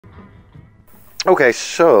Okay,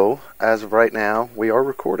 so as of right now, we are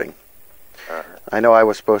recording. I know I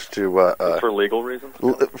was supposed to. For legal reasons?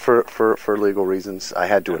 For legal reasons, I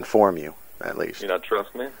had to inform you at least. You not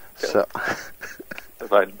trust me? So.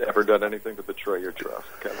 Have I ever done anything to betray your trust,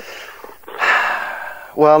 Kevin?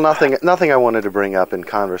 Well, nothing I wanted to bring up in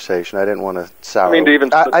conversation. I didn't want to sour. I mean,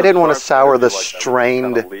 I didn't want to sour the like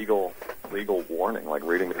strained kind of legal warning, like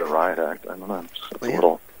reading me the riot act. I don't know. It's a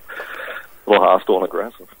little hostile and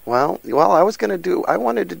aggressive. Well, I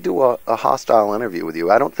wanted to do a hostile interview with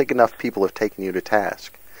you. I don't think enough people have taken you to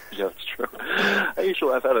task. Yeah, that's true.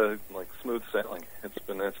 I've had a smooth sailing. It's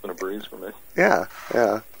been a breeze for me. Yeah.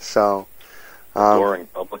 So, boring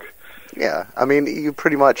public. Yeah, I mean, you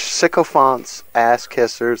pretty much sycophants, ass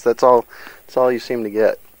kissers. That's all you seem to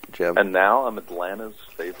get, Jim. And now I'm Atlanta's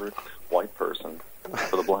favorite white person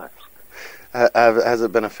for the blacks. Has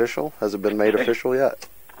it been official? Has it been made official yet?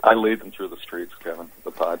 I lead them through the streets, Kevin, the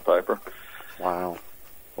Pied Piper. Wow.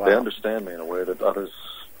 They understand me in a way that others,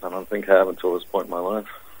 I don't think, have until this point in my life.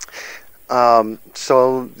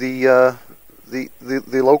 So the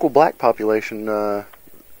local black population,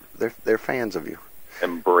 they're fans of you.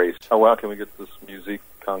 Embrace. Oh wow! Can we get this musique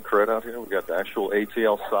concrete out here? We got the actual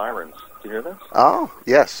ATL sirens. Do you hear this? Oh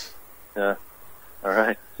yes. Yeah. All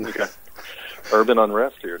right. We got urban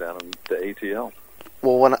unrest here down in the ATL.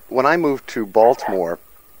 Well, when I moved to Baltimore,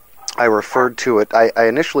 I referred to it. I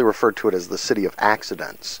initially referred to it as the city of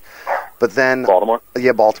accidents, but then Baltimore.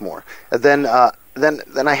 Yeah, Baltimore. And then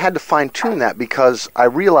I had to fine tune that because I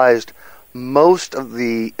realized most of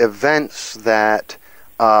the events that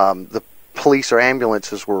the police or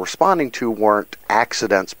ambulances were responding to weren't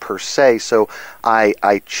accidents per se. So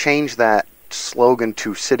I changed that slogan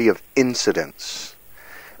to City of Incidents,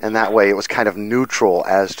 and that way it was kind of neutral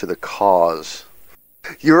as to the cause.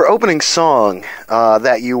 Your opening song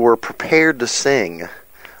that you were prepared to sing,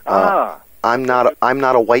 I'm not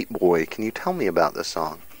a white boy. Can you tell me about this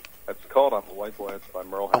song? It's called "I'm a White Boy." It's by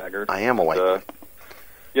Merle Haggard. I am a white boy.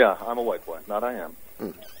 Yeah, I'm a white boy. Not I am.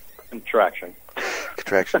 Contraction.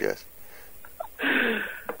 Contraction, yes.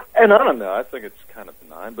 And I don't know. I think it's kind of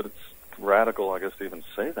benign, but it's radical, I guess, to even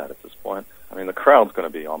say that at this point. I mean, the crowd's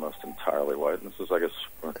going to be almost entirely white. And this is, I guess,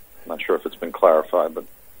 I'm not sure if it's been clarified, but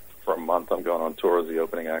for a month I'm going on tour as the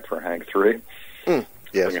opening act for Hank 3.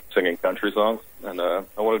 Yes. Singing country songs. And I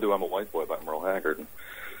want to do "I'm a White Boy" by Merle Haggard. And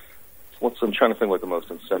I'm trying to think like the most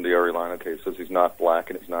incendiary line. Okay, he says he's not black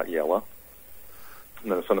and he's not yellow.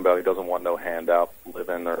 And then something about he doesn't want no handout,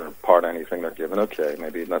 live-in, or part anything they're given. Okay,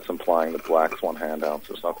 maybe that's implying that blacks want handouts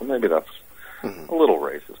or something. Maybe that's a little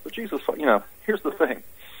racist. But Jesus, here's the thing.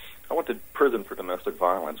 I went to prison for domestic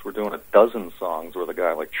violence. We're doing a dozen songs where the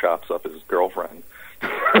guy, chops up his girlfriend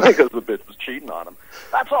because the bitch was cheating on him.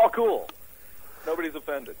 That's all cool. Nobody's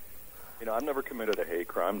offended. I've never committed a hate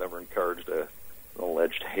crime, never encouraged an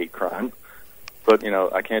alleged hate crime. But,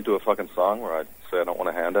 I can't do a fucking song where I say I don't want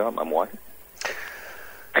a handout and I'm white.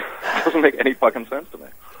 It doesn't make any fucking sense to me.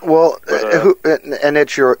 Well, and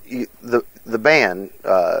it's the band.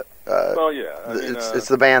 Well, yeah. It's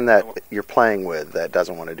the band that you're playing with that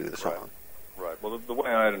doesn't want to do the song. Right. Well, the way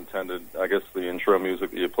I had intended, I guess the intro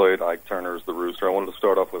music that you played, Ike Turner's "The Rooster." I wanted to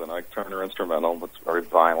start off with an Ike Turner instrumental that's very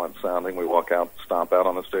violent sounding. We walk out, stomp out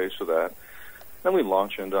on the stage to that. Then we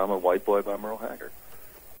launch into "I'm a White Boy" by Merle Haggard.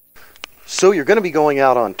 So you're going to be going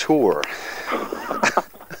out on tour.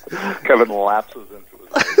 Kevin lapses into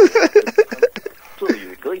it. So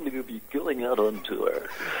you're going to be going out on tour.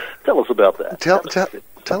 Tell us about that.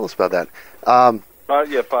 Tell us about that.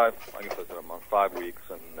 Yeah, 5. I guess I said a month. 5 weeks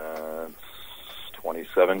and it's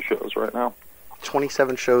 27 shows right now.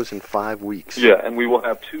 27 shows in 5 weeks. Yeah, and we will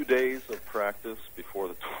have 2 days of practice before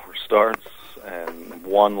the tour starts, and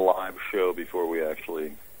 1 live show before we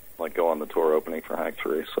actually go on the tour opening for Hank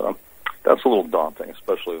 3. So that's a little daunting,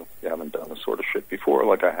 especially if you haven't done this sort of shit before,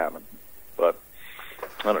 like I haven't. But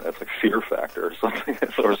I don't know, it's like Fear Factor or something,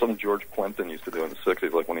 or some George Plimpton used to do in the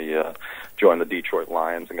 60s, like when he joined the Detroit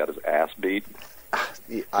Lions and got his ass beat.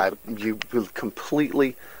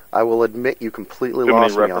 I will admit you completely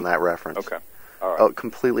lost me on that reference. Okay. All right. Oh,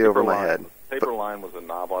 completely over my head. Paper Line was a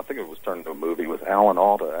novel. I think it was turned into a movie with Alan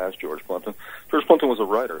Alda as George Plimpton. George Plimpton was a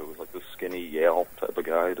writer who was like this skinny Yale type of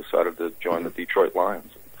guy who decided to join the Detroit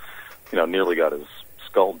Lions. Nearly got his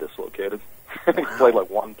skull dislocated. He played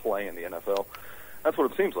 1 play in the NFL. That's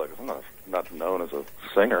what it seems like. I'm not known as a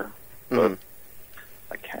singer, but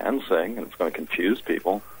I can sing, and it's going to confuse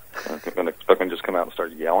people. I'm going to expect them to just come out and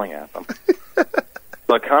start yelling at them.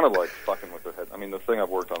 So I kind of like fucking with their head. I mean, the thing I've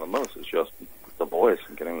worked on the most is just the voice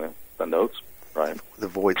and getting the notes right. The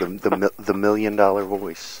voice, the $1 million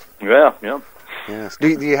voice. Yeah, yeah. Yes. Do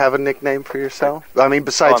you have a nickname for yourself? I mean,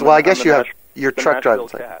 besides, I guess you have. Your The truck Nashville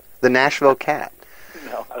driving Cat. The Nashville Cat.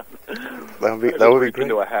 No, That would be reached great.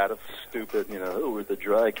 into a hat of stupid, we're the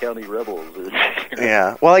Dry County Rebels.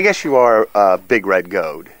 Yeah. Well, I guess you are Big Red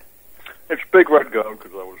Goad. It's Big Red Goat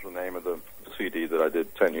because that was the name of the CD that I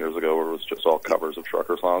did 10 years ago, where it was just all covers of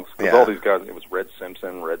trucker songs. Because all these guys, it was Red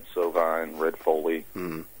Simpson, Red Sovine, Red Foley.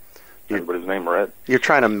 Everybody's name Red. You're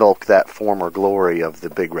trying to milk that former glory of the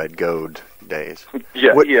Big Red Goad days.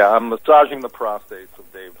 Yeah, I'm massaging the prostates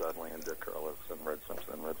of Dave Dudley and Dick Curlis and Red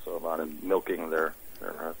Simpson and Red Sovine and milking their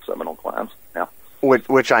seminal glands. Yeah.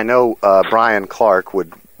 Which I know Brian Clark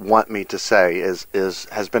would want me to say has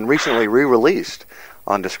been recently re-released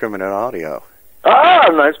on Discriminate Audio. Ah,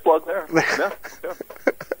 nice plug there. Yeah.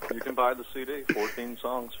 You can buy the CD, 14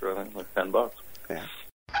 songs for I think like $10. Yeah.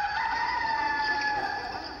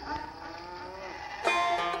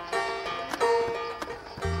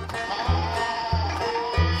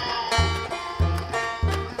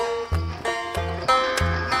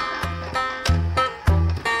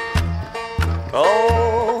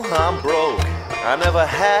 Oh, I'm broke. I never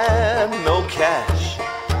had no cash.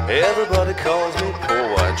 Everybody calls me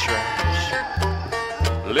poor white trash.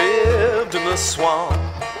 Lived in the swamp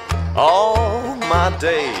all my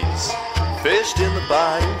days. Fished in the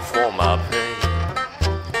bayou for my pay.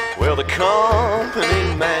 Well, the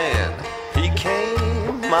company man, he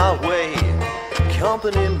came my way.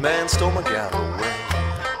 Company man stole my gal away.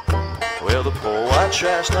 Well, the poor white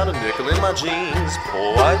trash, not a nickel in my jeans.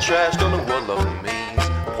 Poor white trash, don't know what love means.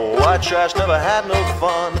 Poor white trash, never had no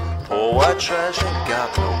fun. Poor white trash, ain't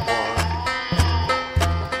got no one.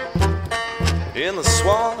 In the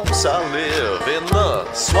swamps I live, in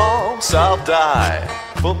the swamps I'll die.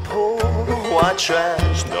 For poor white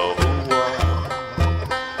trash, no one will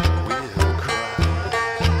cry.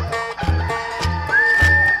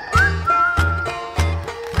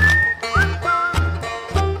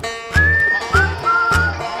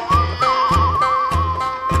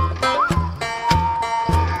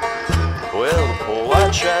 Well, the poor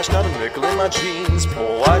white trash, not a nickel in my jeans.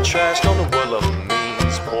 Poor white trash, don't know what love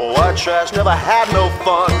means. Poor white trash, never had no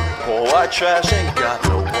fun. Poor white trash, ain't got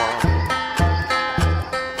no one.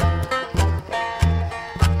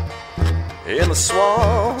 In the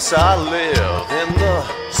swamps I live, in the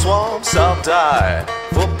swamps I'll die.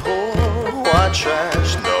 For poor white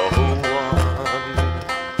trash, no one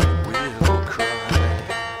will cry.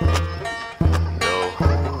 No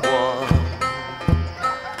one will cry.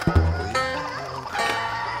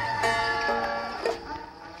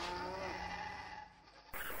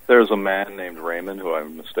 There's a man named Raymond who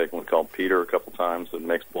I've mistakenly called Peter a couple times that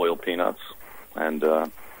makes boiled peanuts, and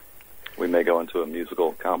we may go into a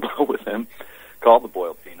musical combo with him called the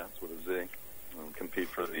Boiled Peanuts with a Z, and compete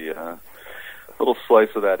for the little slice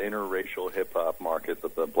of that interracial hip-hop market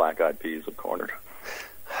that the Black Eyed Peas have cornered.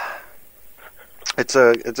 It's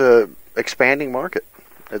a expanding market.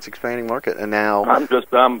 It's expanding market, and now I'm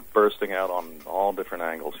bursting out on all different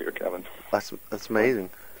angles here, Kevin. that's amazing.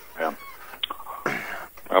 Yeah,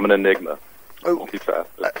 I'm an enigma. Oh,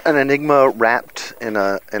 Multifaceted. an enigma wrapped in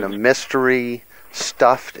a mystery,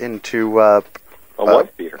 stuffed into a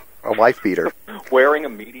wife beater. A wife beater. Wearing a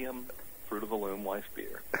medium Fruit of the Loom wife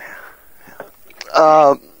beater.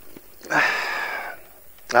 I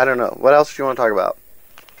don't know. What else do you want to talk about?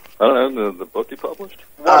 I don't know, the book you published?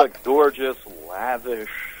 What a gorgeous,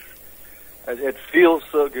 lavish... It feels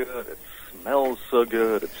so good. It smells so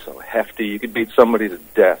good. It's so hefty. You could beat somebody to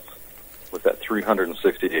death with that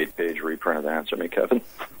 368-page reprint of Answer Me, Kevin.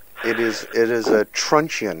 It is a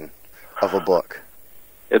truncheon of a book.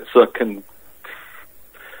 It's a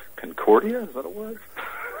Concordia? Is that a word?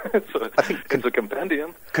 It's a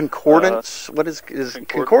compendium. Concordance? What is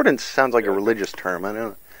concordance? Sounds like a religious term. I don't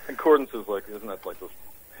know. Concordance is like, isn't that like the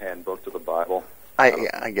handbook to the Bible?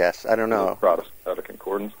 I guess. I don't know. Protestant out of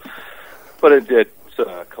concordance. But it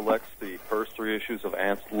collects the first 3 issues of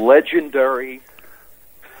Ant's legendary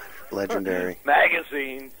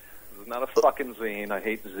magazine. This is not a fucking zine. I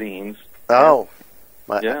hate zines. Oh.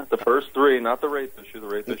 Yeah, the first 3, not the rape issue. The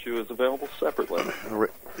rape issue is available separately.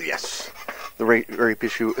 Yes. The rape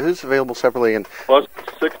issue is available separately. And plus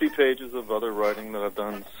 60 pages of other writing that I've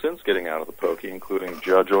done since getting out of the pokey, including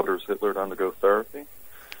Judge Orders Hitler to Undergo Therapy.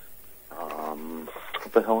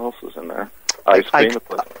 What the hell else is in there? Ice Cream,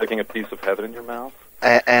 sticking a piece of heaven in your mouth.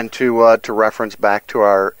 And to reference back to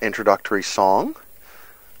our introductory song.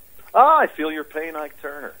 I Feel Your Pain, Ike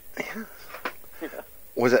Turner. Yeah.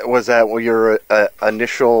 Was that your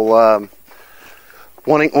initial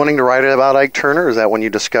wanting to write about Ike Turner? Is that when you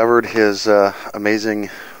discovered his amazing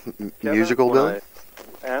musical ability?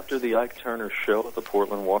 After the Ike Turner show at the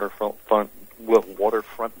Portland Waterfront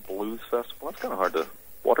Blues Festival, that's kind of hard to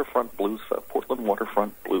Portland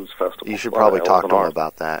Waterfront Blues Festival. You should probably talk to him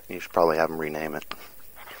about that. You should probably have him rename it,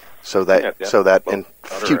 so that in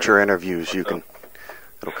future interviews you can.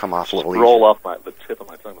 It'll come off a little easier. Roll off the tip of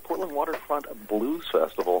my tongue. The Portland Waterfront Blues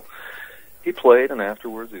Festival. He played, and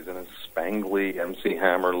afterwards he's in his spangly MC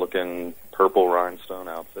Hammer looking purple rhinestone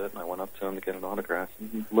outfit, and I went up to him to get an autograph.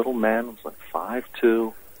 And the little man was like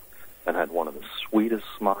 5'2", and had one of the sweetest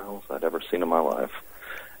smiles I'd ever seen in my life.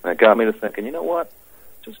 And it got me to thinking, you know what?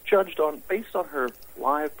 Just based on her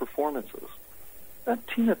live performances, that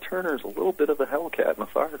Tina Turner's a little bit of a hellcat and a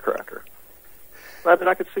firecracker. I mean,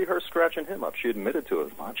 I could see her scratching him up. She admitted to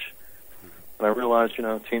as much. And I realized,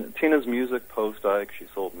 Tina's music post-Ike, she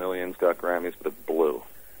sold millions, got Grammys, but it blew.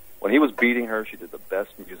 When he was beating her, she did the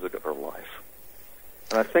best music of her life.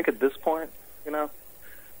 And I think at this point,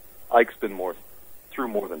 Ike's been through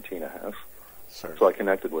more than Tina has. Certainly. So I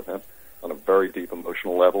connected with him on a very deep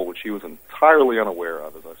emotional level, which he was entirely unaware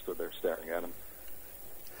of as I stood there staring at him.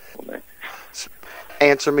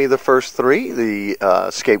 Answer Me the First Three, the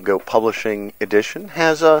Scapegoat Publishing edition,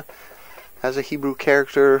 has a Hebrew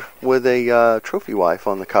character with a trophy wife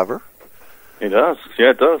on the cover. He does.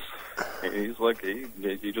 Yeah, it does. He's like,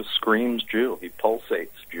 he just screams Jew. He pulsates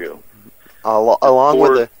Jew. Along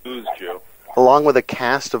with a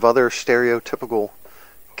cast of other stereotypical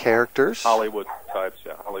characters. Hollywood types,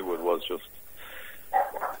 yeah. Hollywood was just,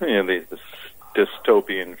 this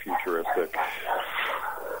dystopian, futuristic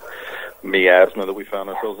miasma that we found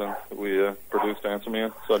ourselves in, that we produced Answer Me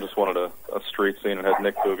in. So I just wanted a street scene and had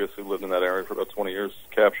Nick Dugas, who lived in that area for about 20 years,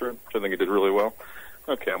 capture it, which I think he did really well.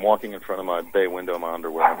 Okay, I'm walking in front of my bay window in my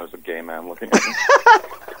underwear, and there's a gay man looking at me.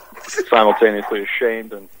 Simultaneously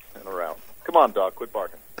ashamed and aroused. Come on, dog, quit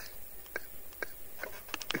barking.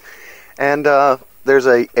 And there's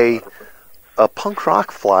a punk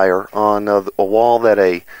rock flyer on a wall that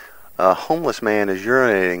a homeless man is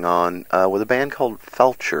urinating on with a band called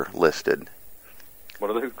Felcher listed. What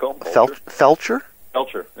are they called? Felcher?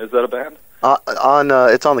 Felcher. Is that a band?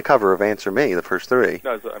 It's on the cover of Answer Me, the first three.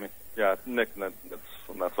 No, yeah, Nick.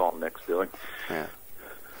 That's all Nick's doing. Yeah.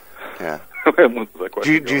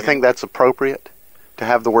 Do you think that's appropriate to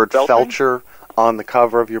have the word Felcher on the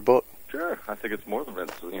cover of your book? Sure, I think it's more than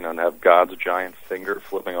it's to have God's giant finger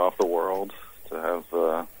flipping off the world, to have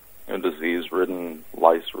disease-ridden,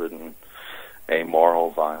 lice-ridden,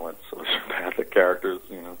 amoral, violent, sociopathic characters,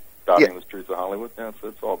 dotting the streets of Hollywood. Yeah,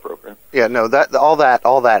 it's all appropriate. Yeah, no, all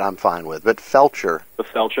that I'm fine with, but Felcher, the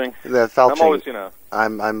felching. I'm always,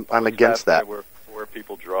 I'm against that. Where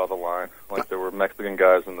people draw the line, like there were Mexican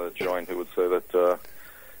guys in the joint who would say that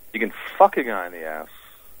you can fuck a guy in the ass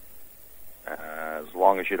as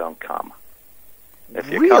long as you don't come.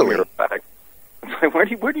 If you come, you're a bag. Where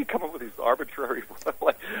do you come up with these arbitrary?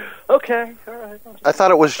 Okay, all right. I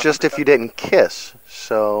thought it was just if you didn't kiss,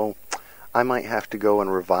 so I might have to go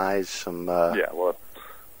and revise some.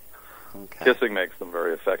 Okay. Kissing makes them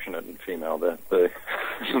very affectionate and female.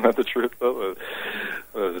 Isn't that the truth, though?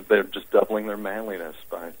 They're just doubling their manliness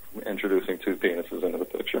by introducing two penises into the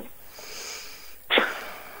picture.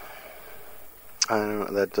 I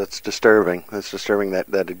don't know, that's disturbing. That's disturbing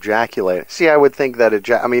that ejaculate. See, I would think that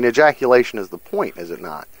ejaculation is the point, is it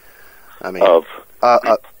not? I mean, of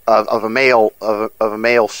a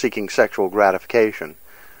male seeking sexual gratification.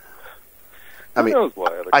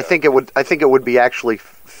 I think it would be actually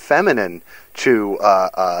feminine to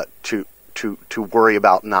worry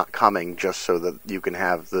about not coming just so that you can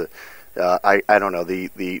have the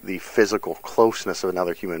the physical closeness of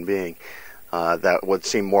another human being. That would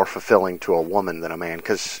seem more fulfilling to a woman than a man,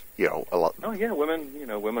 because a lot. Oh yeah,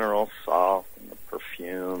 women are all soft and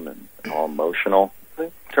perfume and all emotional.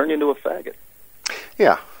 They turn you into a faggot.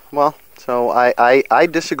 Yeah, well, so I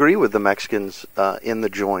disagree with the Mexicans in the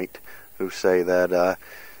joint who say that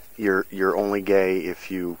you're only gay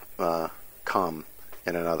if you come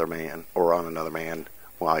in another man or on another man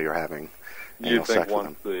while you're having you think sex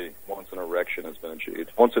with them. Once an erection has been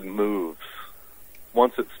achieved, once it moves,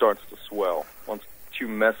 once it starts to swell, once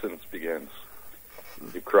tumescence begins,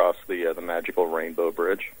 you cross the magical rainbow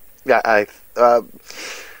bridge. Yeah, I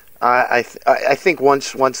think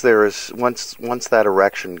once that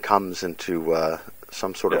erection comes into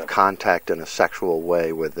some sort of contact in a sexual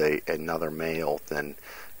way with another male, then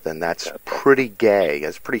that's pretty gay.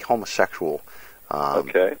 It's pretty homosexual.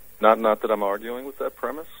 Okay, not that I'm arguing with that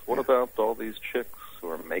premise. What about all these chicks who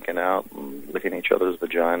are making out and licking each other's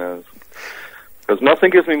vaginas? Because nothing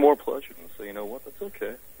gives me more pleasure than to say, you know what, that's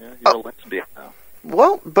okay. Yeah, you're a lesbian now.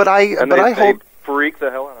 Well, but I they freak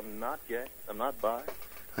the hell out. I'm not gay. I'm not bi.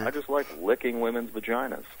 I just like licking women's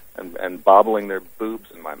vaginas and bobbling their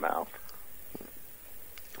boobs in my mouth.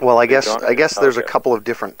 Well, I guess there's a couple of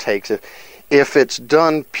different takes. If it's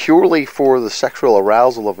done purely for the sexual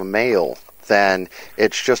arousal of a male, then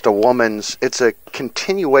it's just it's a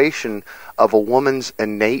continuation of a woman's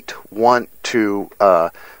innate want to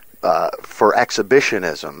for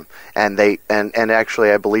exhibitionism, and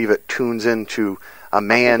actually I believe it tunes into a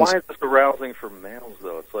man's. Why is this arousing for males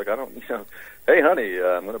though? It's like, I don't, hey honey,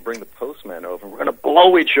 I'm going to bring the postman over. We're going to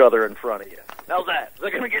blow each other in front of you. How's that? Is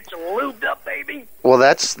that going to get you lubed up, baby? Well,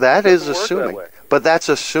 that is assuming, but that's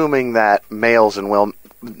assuming that males and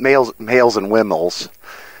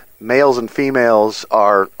females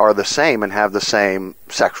are the same and have the same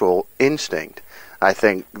sexual instinct. I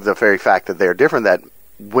think the very fact that they're different, that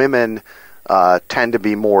women tend to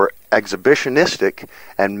be more exhibitionistic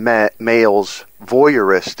and males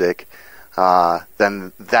voyeuristic,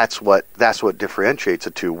 then that's what differentiates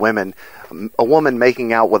the two. A woman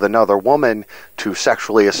making out with another woman to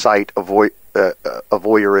sexually excite a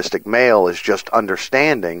voyeuristic male is just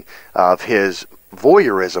understanding of his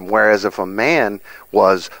voyeurism, whereas if a man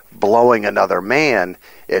was blowing another man,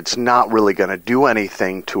 it's not really going to do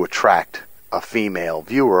anything to attract a female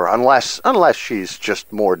viewer, unless she's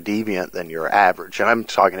just more deviant than your average. And I'm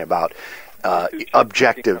talking about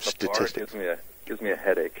objective statistics. Gives me a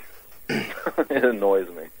headache. It annoys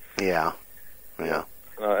me. Yeah.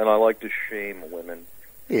 And I like to shame women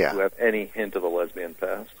who have any hint of a lesbian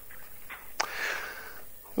past.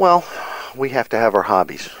 Well, we have to have our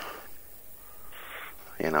hobbies.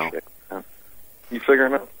 Chicks, huh? You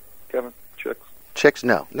figuring out, Kevin? Chicks?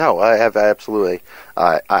 No. I have absolutely.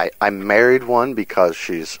 I married one because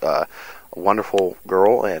she's a wonderful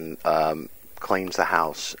girl and cleans the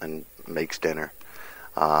house and makes dinner.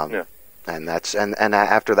 And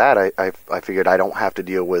after that, I figured I don't have to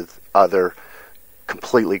deal with other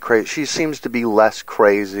completely crazy. She seems to be less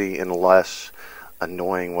crazy in less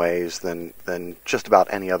annoying ways than just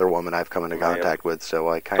about any other woman I've come into contact with. So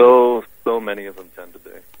I so many of them tend to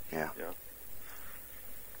be. Yeah.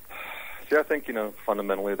 See, I think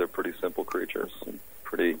fundamentally they're pretty simple creatures, and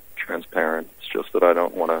pretty transparent. It's just that I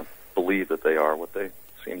don't want to believe that they are what they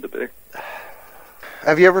seem to be.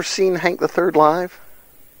 Have you ever seen Hank III live?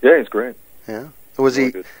 Yeah, he's great. Yeah. Was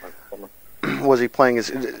he playing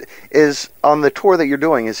is on the tour that you're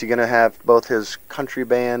doing, is he going to have both his country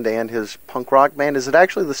band and his punk rock band? Is it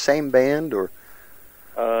actually the same band, or?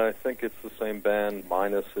 I think it's the same band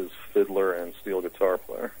minus his fiddler and steel guitar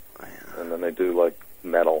player. Yeah. And then they do like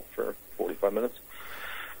metal for 45 minutes.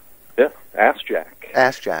 Yeah, Ass Jack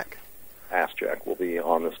will be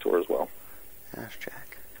on this tour as well. Ass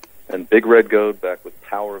Jack. And Big Red Goad, back with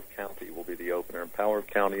Power of County, will be the opener. And Power of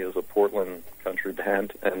County is a Portland country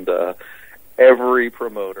band, and every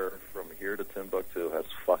promoter from here to Timbuktu has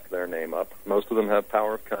fucked their name up. Most of them have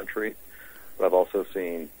Power of Country, but I've also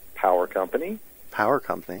seen Power Company,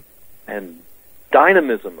 and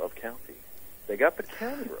Dynamism of County. They got the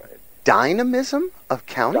county right. Dynamism of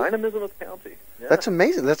County? Dynamism of County. Yeah. That's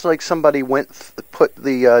amazing. That's like somebody put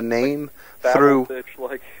the name through.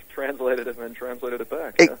 Bitch, translated it and then translated it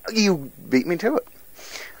back. You beat me to it.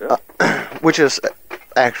 Yeah. Which is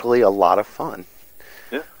actually a lot of fun.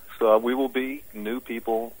 Yeah. So we will be new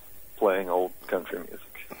people playing old country music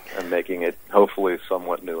and making it hopefully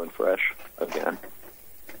somewhat new and fresh again.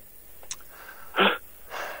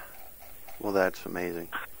 Well, that's amazing.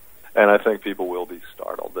 And I think people will be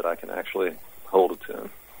startled that I can actually hold a tune.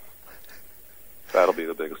 That'll be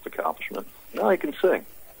the biggest accomplishment. Now I can sing.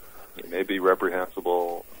 It may be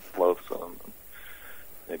reprehensible, loathsome.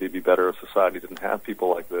 Maybe it'd be better if society didn't have people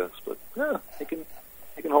like this, but yeah, he can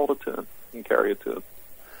hold a tune. He can carry a tune.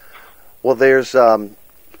 Well, there's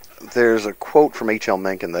a quote from H.L.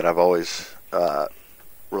 Mencken that I've always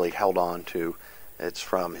really held on to. It's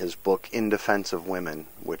from his book In Defense of Women,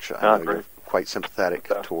 which I know you're quite sympathetic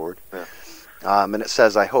toward. Yeah. And it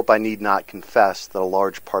says, "I hope I need not confess that a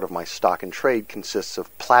large part of my stock and trade consists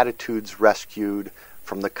of platitudes rescued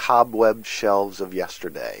from the cobwebbed shelves of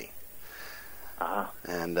yesterday."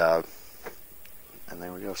 And there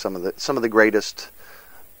we go. Some of the greatest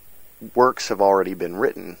works have already been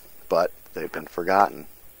written, but they've been forgotten.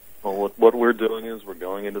 Well, what we're doing is we're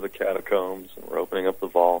going into the catacombs and we're opening up the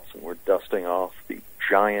vaults and we're dusting off the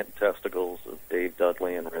giant testicles of Dave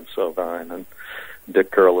Dudley and Red Sovine and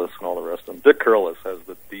Dick Curlis and all the rest of them. Dick Curlis has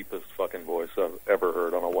the deepest fucking voice I've ever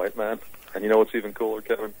heard on a white man. And you know what's even cooler,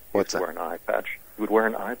 Kevin? What's that? Wear an eye patch. He would wear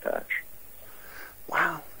an eye patch.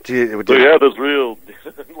 Wow. So he had this real,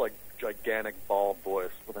 gigantic bald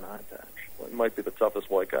voice with an eye patch. Well, he might be the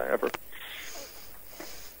toughest white guy ever.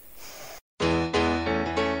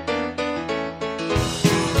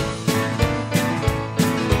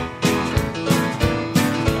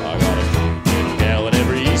 I got a gal in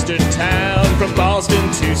every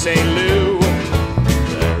to St. Lou.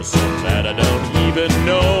 There's some that I don't even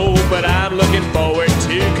know, but I'm looking forward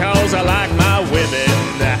to, 'cause I like my women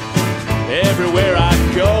everywhere I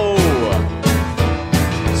go.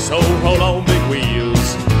 So hold on, big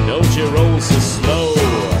wheels, don't you roll so slow.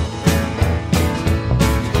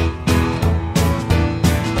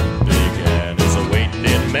 Big Ann is a-waiting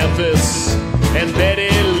in Memphis, and Betty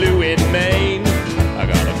Lou in Maine. I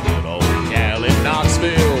got a good old gal in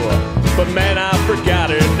Knoxville, but man, I forgot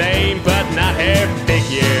her name, but not her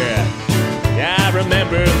figure. Yeah, I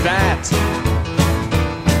remember that.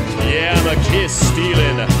 Yeah, I'm a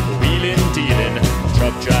kiss-stealing, wheeling-dealing,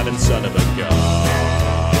 truck-driving son of a gun.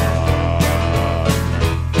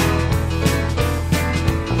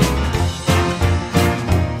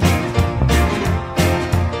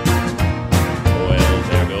 Well,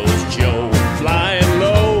 there goes Joe, flying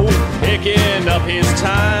low, picking up his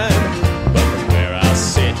time. But from where I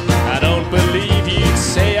sit, I don't believe you'd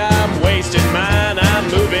say I'm wasting mine. I'm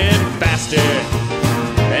moving faster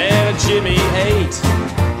than Jimmy 8.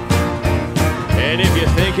 And if you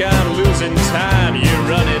think I'm losing time, you're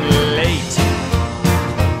running late.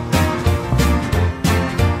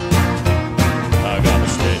 I got a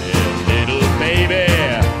steady little baby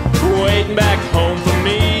waiting back home for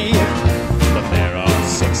me. But there are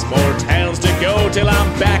 6 more towns to go till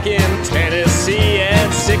I'm back in Tennessee,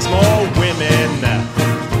 and 6 more women,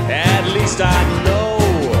 at least I know.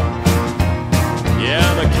 Yeah,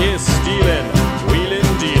 I'm a kiss-stealing,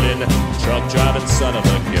 wheeling-dealing, truck-driving son of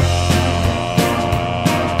a gun.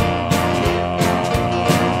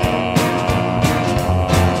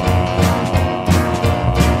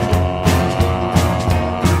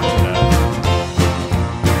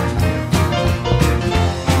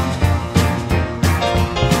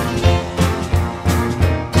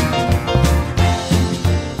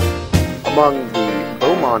 Among the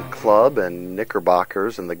Beaumont Club and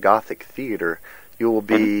Knickerbockers and the Gothic Theater, you will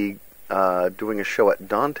be doing a show at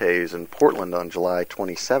Dante's in Portland on July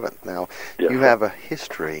 27th. Now, you have a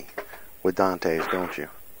history with Dante's, don't you?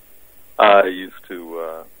 I used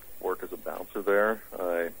to work as a bouncer there.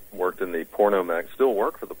 I worked in the porno still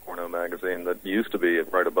work for the porno magazine that used to be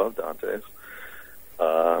right above Dante's.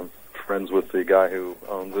 Friends with the guy who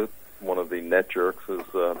owns it. One of the net jerks is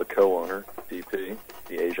the co-owner, DP,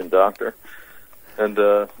 the Asian doctor. And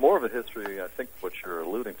more of a history, I think what you're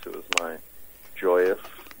alluding to is my joyous,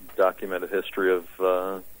 documented history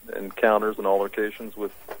of encounters and altercations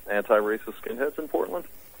with anti-racist skinheads in Portland.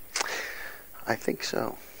 I think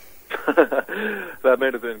so. That may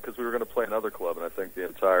have been because we were going to play another club, and I think the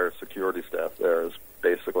entire security staff there is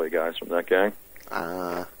basically guys from that gang.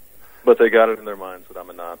 But they got it in their minds that I'm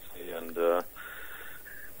a Nazi, and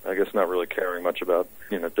I guess not really caring much about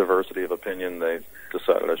diversity of opinion, they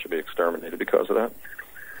decided I should be exterminated because of that.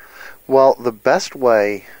 Well, the best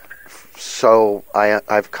way, so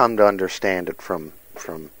I've come to understand it from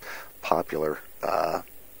popular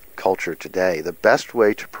culture today, the best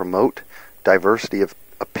way to promote diversity of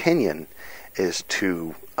opinion is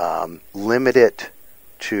to limit it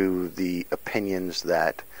to the opinions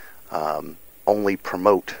that only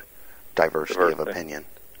promote diversity of opinion.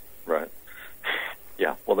 Right.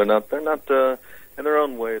 Yeah. Well, they're not in their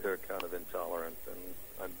own way. They're kind of intolerant,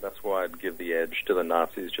 and that's why I'd give the edge to the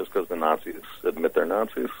Nazis, just because the Nazis admit they're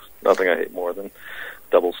Nazis. Nothing I hate more than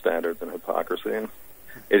double standards and hypocrisy and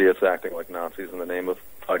idiots acting like Nazis in the name of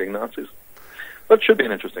fighting Nazis. But it should be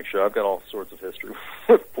an interesting show. I've got all sorts of history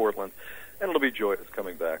with Portland, and it'll be joyous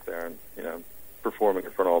coming back there and performing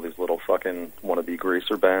in front of all these little fucking wannabe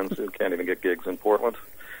greaser bands who can't even get gigs in Portland.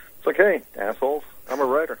 It's like, hey, assholes, I'm a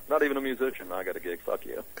writer, not even a musician. I got a gig, fuck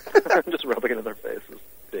you. Just rubbing it in their faces,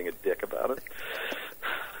 being a dick about it.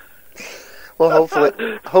 Well,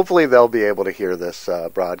 hopefully they'll be able to hear this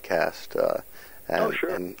broadcast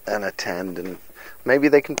and attend, and maybe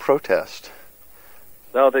they can protest.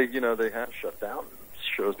 No, they have shut down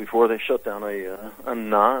shows before. They shut down a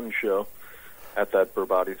non-show at that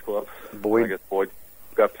Burbati's Club. I guess Boyd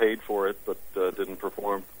got paid for it, but didn't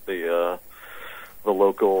perform. The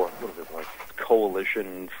local, what is it, like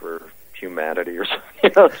Coalition for Humanity or something.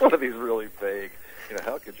 It's one of these really vague.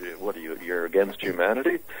 How could you? What are you? You're against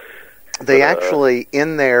humanity? They actually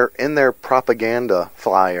in their propaganda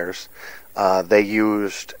flyers, they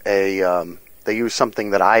used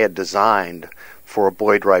something that I had designed for a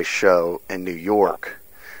Boyd Rice show in New York.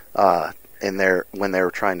 When they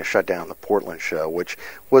were trying to shut down the Portland show, which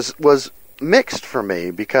was mixed for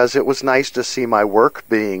me because it was nice to see my work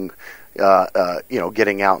being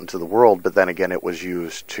getting out into the world, but then again it was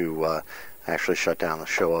used to actually shut down the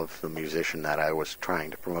show of the musician that I was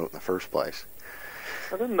trying to promote in the first place.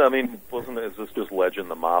 Is this just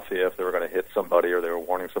legend, the mafia, if they were going to hit somebody or they were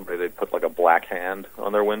warning somebody, they'd put like a black hand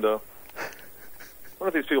on their window? What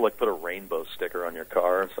if these people like put a rainbow sticker on your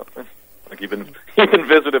car or something? Like you've been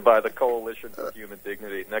visited by the Coalition for Human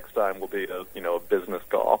Dignity. Next time will be a business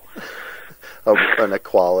call. An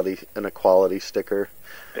equality sticker.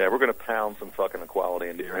 Yeah, we're going to pound some fucking equality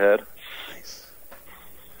into your head. Nice.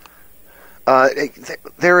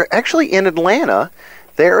 They're actually in Atlanta.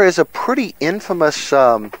 There is a pretty infamous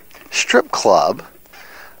strip club.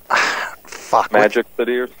 Magic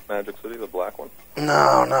City, the black one.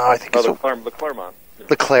 No, I think it's the Claremont.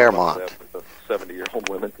 The Claremont. The 70-year-old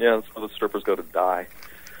women. Yeah, that's where the strippers go to die.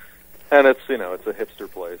 And it's a hipster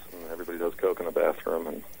place, and everybody does coke in the bathroom,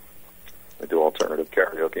 and they do alternative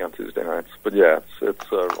karaoke on Tuesday nights. But yeah,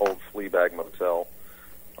 it's an old Fleabag motel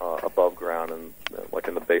above ground, and like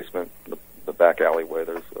in the basement, the back alleyway,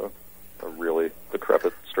 there's a really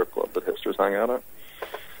decrepit strip club that hipsters hang out at.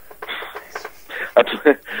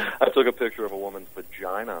 I took a picture of a woman's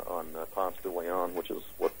vagina on Ponce de Leon, which is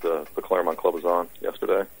what the Claremont Club was on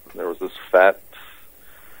yesterday. There was this fat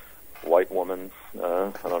white woman,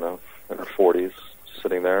 I don't know, in her 40s,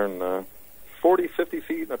 sitting there, and 40, 50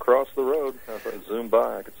 feet across the road, as I zoomed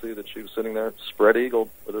by, I could see that she was sitting there spread-eagled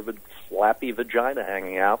with her flappy vagina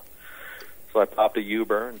hanging out. So I popped a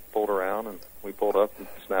Uber and pulled around, and we pulled up and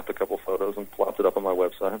snapped a couple photos and plopped it up on my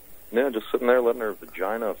website. Yeah, just sitting there letting her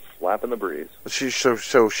vagina flap in the breeze.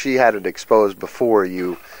 So she had it exposed before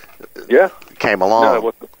you came No,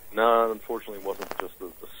 along. unfortunately it wasn't just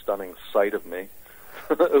the stunning sight of me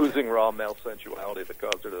oozing raw male sensuality that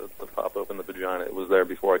caused her to pop open the vagina. It was there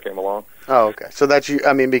before I came along. Oh, okay. So that's you.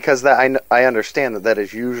 I mean, because I understand that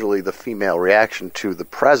is usually the female reaction to the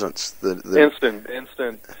presence. The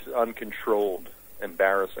instant, uncontrolled,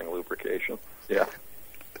 embarrassing lubrication. Yeah.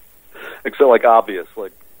 Except like obvious,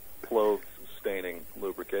 like clothes staining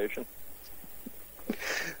lubrication.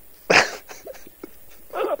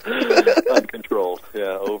 Uncontrolled,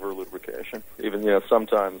 yeah, over lubrication. Even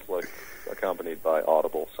sometimes like accompanied by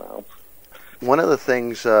audible sounds. One of the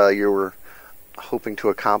things you were hoping to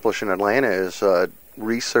accomplish in Atlanta is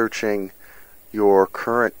researching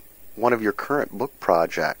one of your current book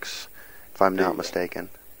projects, if I'm not mistaken.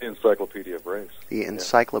 The Encyclopedia of Race. The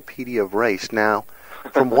Encyclopedia of Race. Now,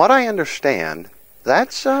 from what I understand,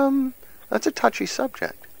 that's a touchy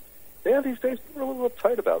subject. Yeah, these days people are a little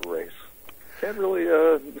uptight about race. Can't really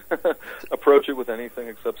approach it with anything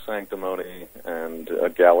except sanctimony and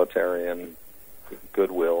egalitarian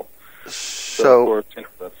goodwill. So of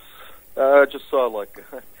course, I just saw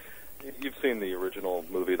you've seen the original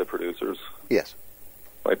movie, The Producers. Yes.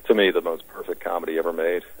 Like, to me, the most perfect comedy ever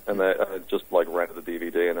made. And I just rented the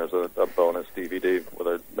DVD, and there's a bonus DVD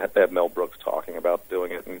where they have Mel Brooks talking about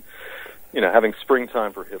doing it, and having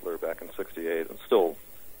Springtime for Hitler back in '68, and still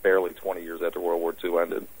barely 20 years after World War II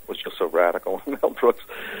ended, was just so radical. Mel Brooks,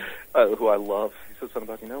 who I love, he said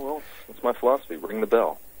something about, it's my philosophy, ring the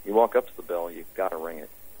bell. You walk up to the bell, you gotta ring it.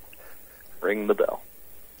 Ring the bell.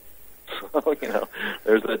 So,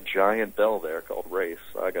 there's that giant bell there called race.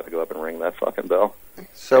 I gotta go up and ring that fucking bell.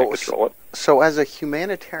 So as a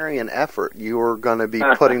humanitarian effort, you're going to be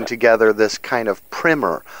putting together this kind of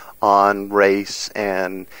primer on race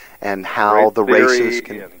and how the races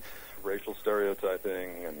can... And racial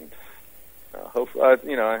stereotyping, and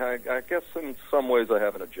I guess in some ways I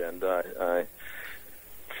have an agenda. I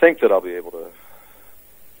think that I'll be able to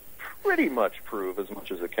pretty much prove as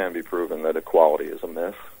much as it can be proven that equality is a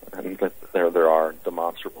myth, and that there are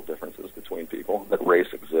demonstrable differences between people, that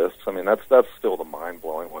race exists. I mean, that's still the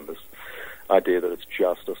mind-blowing one, this idea that it's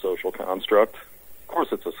just a social construct. Of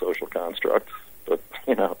course it's a social construct, but,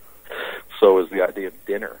 so is the idea of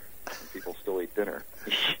dinner. People still eat dinner.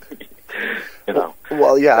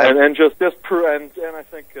 Well, yeah. And I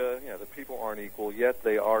think, that people aren't equal, yet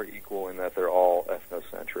they are equal in that they're all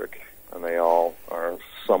ethnocentric, and they all are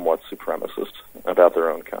somewhat supremacist about their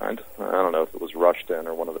own kind. I don't know if it was Rushton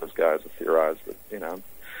or one of those guys that theorized that,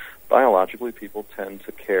 biologically people tend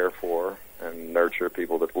to care for and nurture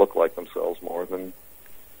people that look like themselves more than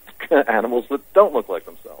animals that don't look like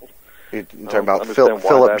themselves. You're talking about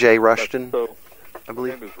Philip J. Rushton, I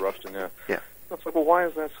believe? His name is Rushton, yeah. Yeah. It's like, well, why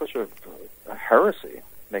is that such a heresy?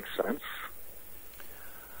 Makes sense.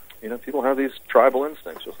 People have these tribal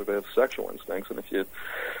instincts, just like they have sexual instincts, and if you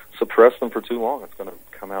suppress them for too long, it's going to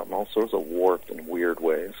come out in all sorts of warped and weird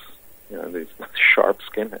ways. These sharp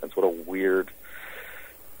skinheads, what a weird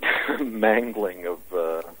mangling of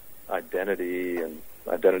identity and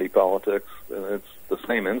identity politics. And it's the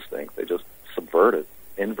same instinct. They just subvert it,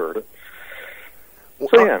 invert it.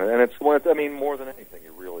 So, and it's more than anything,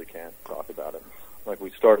 you really can't talk about it. Like we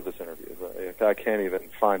started this interview, I can't even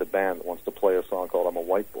find a band that wants to play a song called "I'm a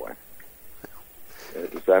White Boy."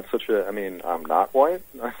 Is that such a? I mean, I'm not white.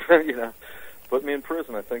 You know, put me in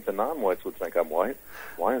prison. I think the non-whites would think I'm white.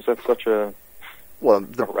 Why is that such a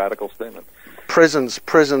radical statement?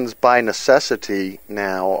 Prisons by necessity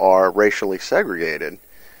now are racially segregated.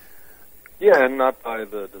 Yeah, and not by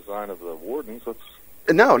the design of the wardens.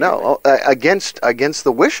 No, against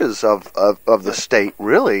the wishes of the state,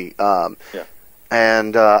 really.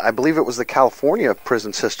 And I believe it was the California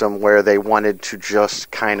prison system where they wanted to just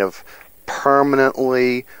kind of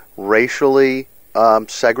permanently racially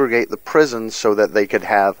segregate the prisons so that they could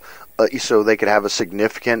have a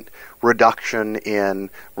significant reduction in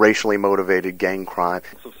racially motivated gang crime.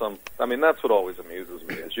 I mean, that's what always amuses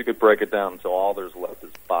me is you could break it down until all there's left is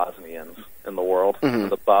Bosnians in the world, and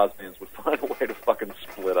the Bosnians would find a way to fucking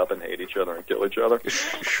split up and hate each other and kill each other.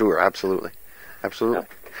 Sure, absolutely. Yeah.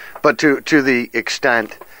 But to the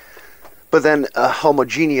extent, but then a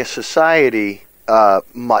homogeneous society,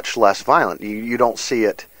 much less violent. You don't see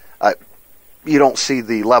it. You don't see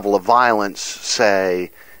the level of violence, say,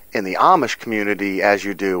 in the Amish community as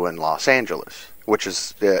you do in Los Angeles, which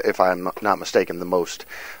is, if I'm not mistaken, the most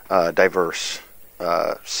diverse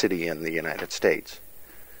city in the United States.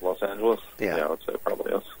 Los Angeles? Yeah. I would say it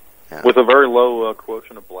probably is. Yeah. With a very low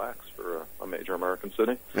quotient of blacks for a major American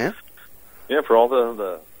city. Yeah. Yeah, for all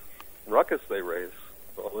the ruckus they raise,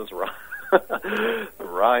 all those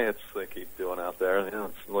riots they keep doing out there,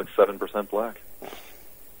 it's like 7% black.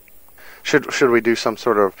 Should we do some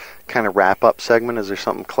sort of kind of wrap-up segment? Is there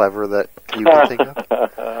something clever that you can think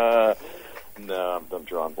of? No, I'm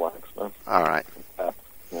drawing blanks, man. All right.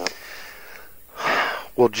 Yeah.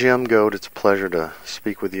 Well, Jim Goad, it's a pleasure to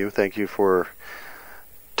speak with you. Thank you for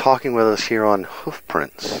talking with us here on Hoof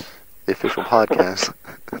Prints, the official podcast.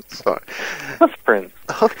 Sorry. Hoof Prints.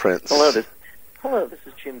 Hoof Prints. Hello, this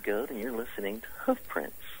is Jim Goad, and you're listening to Hoof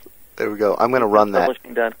Prints. There we go. I'm going to run that.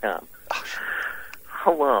 Publishing.com.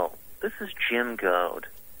 Hello, this is Jim Goad.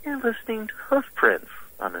 You're listening to Hoof Prints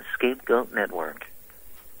on the Scapegoat Network.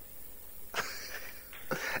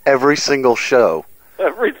 Every single show.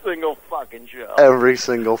 Every single fucking show. Every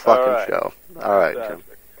single fucking show. All right, Jim.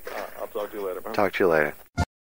 I'll talk to you later, man. Talk to you later.